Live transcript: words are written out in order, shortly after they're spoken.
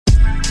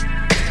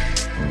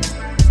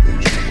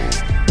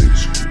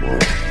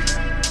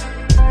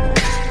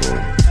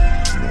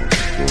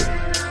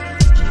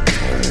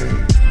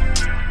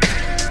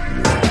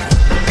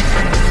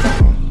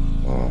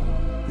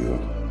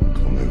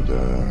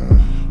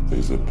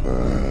niggas a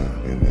pine,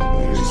 and that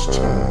niggas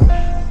time.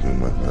 Do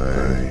my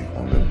thing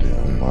on the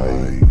damn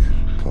mic,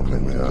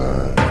 coming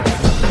down.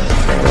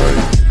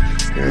 Right,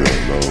 hell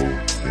low,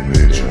 and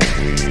then jump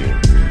in,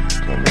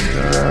 coming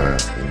down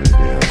in the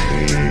damn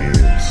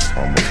ends.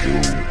 I'ma do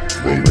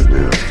baby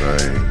damn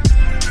thing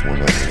when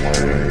I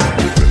swing,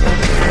 whipping on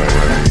the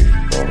rain.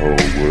 The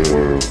whole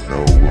world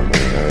know what my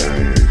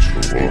name is.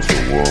 Wall to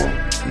wall,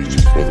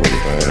 reaching for the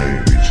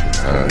fame, reaching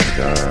high and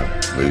down,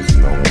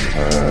 blazing on the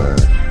pine.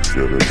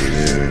 Gotta win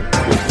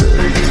with the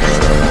 8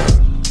 time.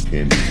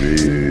 Candy's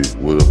head,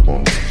 what up on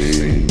the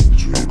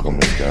stage? I'm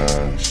coming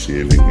down,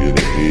 Chevy get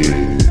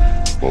ahead.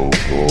 4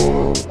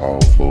 cars,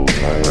 all 4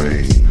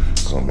 lanes.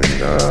 Coming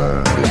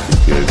down, let the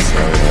get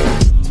sign.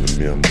 To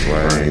me I'm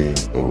brain,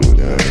 over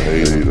damn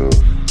hater.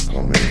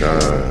 Coming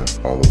down,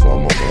 all about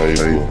my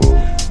paper.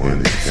 When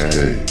it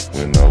came,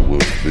 when I will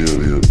feel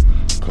it.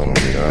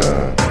 Coming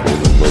down,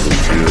 rolling mother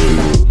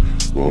shield.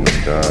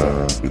 Rolling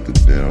down with the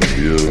damn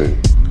bill.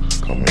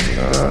 Coming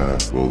down,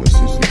 rolling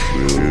 60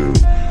 grill.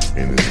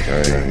 In this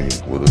game,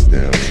 what a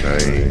damn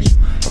change.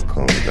 I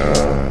come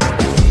down,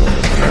 rolling on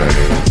the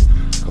chain.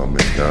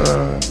 Coming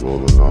down,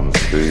 rolling on the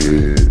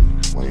speed.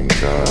 Wing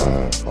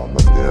down, on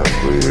my damn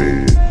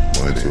bread.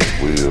 Money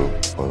wheel,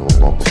 on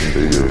the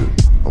field.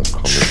 I'm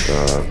coming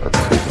down, I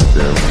take the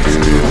damn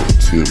field.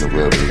 Till the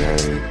rabbit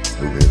game,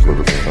 looking for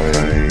the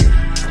fame.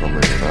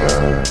 Coming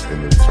down in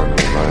the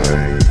turning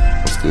lane.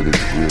 I'm steady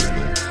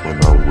gripping when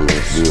I will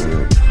feel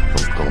it.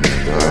 I'm coming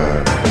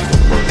down in the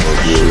mother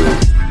hill.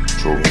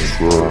 Trophy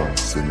truck,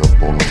 sitting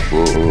up on the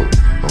book.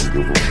 Don't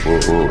give a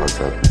fuck, I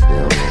got the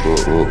damn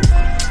book.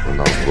 When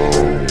I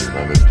roll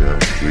down the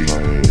damn street,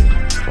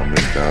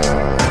 coming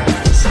down,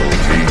 looking so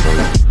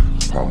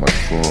deep. Pop my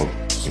trunk,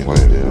 in the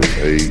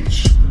damn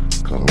H.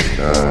 Coming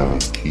down,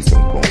 keys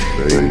I'm gon'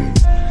 pay.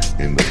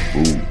 In the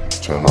boot,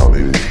 tryna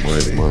make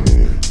this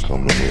money.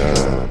 Coming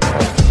down,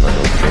 popping like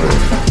a bunny.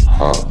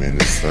 Hop in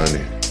the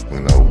sunny,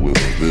 when I will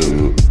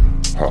feel it.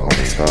 Pop my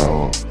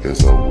top,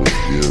 guess I will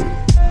feel it.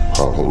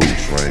 Pop whole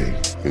train,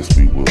 guess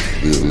we will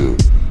feel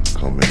it.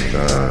 Coming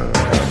down,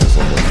 diamonds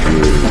on my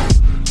hood.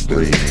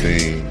 Playing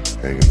team,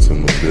 hanging to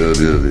my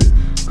belly.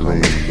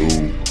 Coming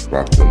through,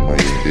 rock the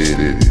mic, did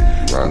it.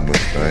 Rock my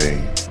thing,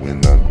 when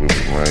I grip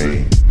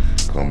rain.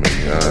 Coming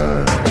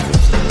down, in the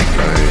center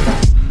lane.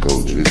 Go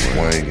just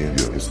swinging,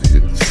 just to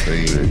hit the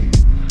scene.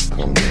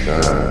 Coming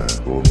down,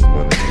 rolling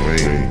money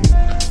green.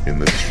 In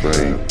the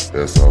tray,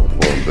 that's all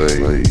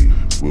parlay.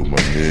 With my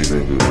nigga,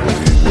 when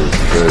he work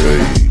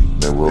paid.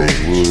 That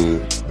Rosewood,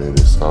 man,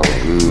 it's all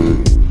good.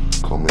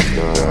 Coming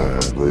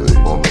down,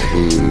 blazing on the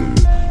hood.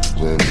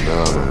 Blending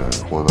down,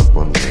 point up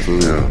on the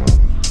hood.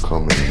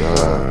 Coming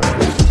down,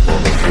 blazing on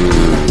the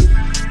hood.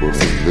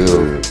 Bustin'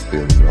 lip,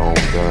 getting on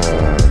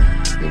down.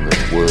 In the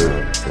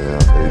world,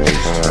 damn 8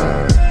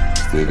 time.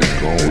 Steady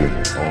going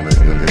on the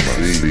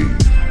MMC.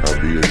 I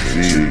be a G,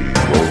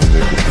 rolling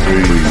in the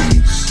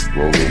breeze.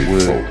 Rolling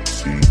with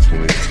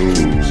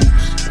T22s.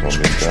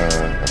 Coming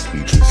down, I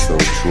keep it so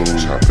true.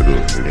 Chop it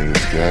up in the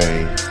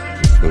game,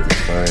 just for the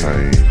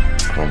fame.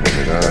 Coming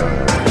down,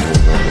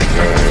 moving on the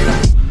game.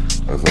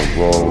 As I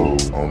roll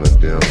on the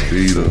damn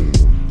beater.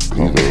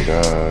 Coming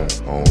down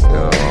on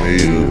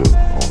Alameda.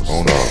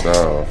 On the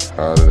south,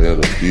 hotter at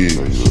a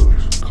bitch.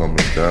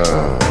 Coming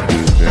down,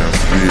 this damn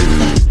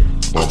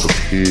city. Bump a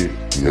kid,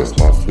 yes,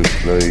 my 5th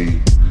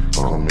blade.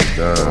 Coming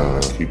down, I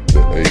keep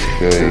the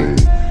AK.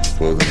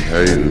 For them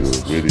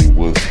haters, really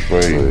was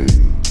spray.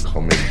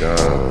 Coming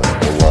down,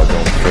 no I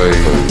don't play.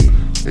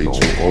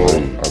 HOR,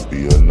 I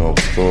be a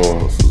North Star.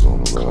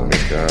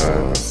 Coming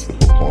down, I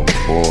sip up on the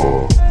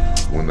ball.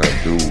 When I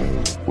do,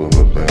 with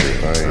a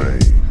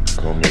bang.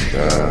 Coming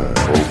down,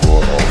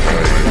 over all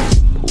lanes.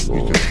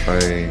 Getting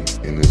pain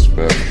in this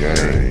rap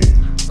game.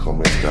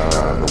 Coming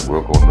down, I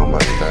work on my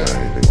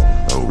thing.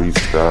 I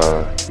reach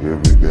out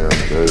every damn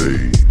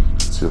day.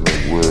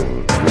 Chillin'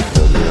 with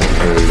that damn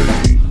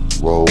hay.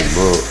 Roll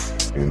up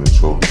in the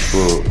trophy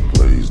truck.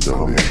 Plays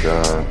dummy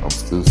down, I'm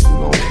still sitting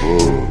on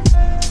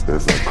bug.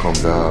 As I come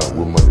down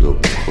with my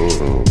double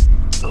cup.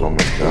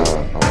 Coming down,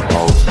 I'm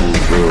all school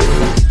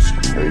girl.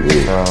 8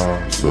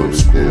 times, so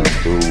it's damn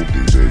through.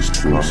 DJ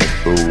cruising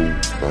through,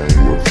 bang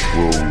your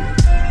screw.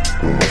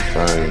 Do my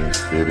thing,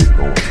 steady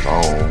going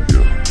on.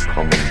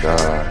 Coming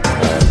down,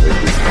 9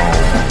 acres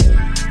home.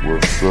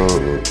 What's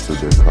up to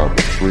the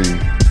copper tree?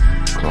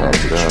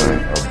 Coming down,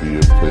 I'll be a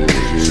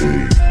player G.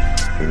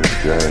 In the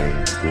game,